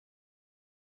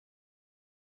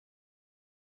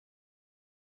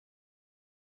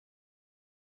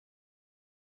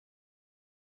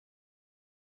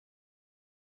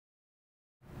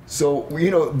So, you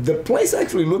know, the place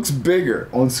actually looks bigger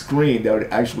on screen than it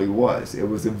actually was. It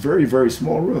was a very, very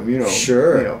small room, you know.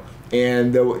 Sure. You know,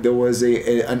 and there was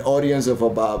an audience of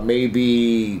about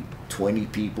maybe 20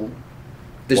 people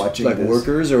There's watching like this.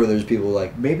 workers, or there's people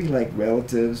like... Maybe like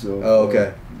relatives or, Oh,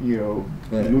 okay. you know,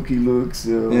 Yeah. looky looks,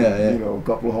 Yeah, yeah. you know, a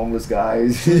couple of homeless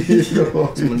guys. You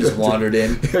know, Someone just wandered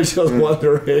in. just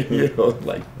wondering, you know,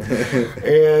 like,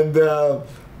 and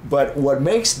but what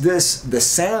makes the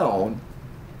sound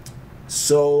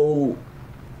so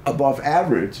above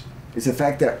average is the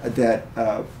fact that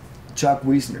Chuck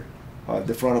Wiesner,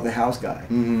 the front of the house guy,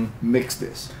 mixed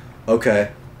this.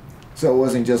 Okay. So it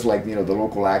wasn't just like, you know, the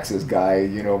local access guy,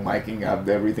 you know, miking up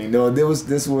everything. No,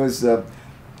 this was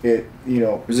it. You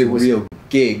know, It was a real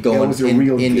gig going was a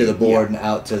real into gig, the board yeah. and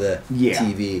out to the Yeah.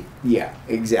 TV. Yeah,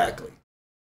 exactly.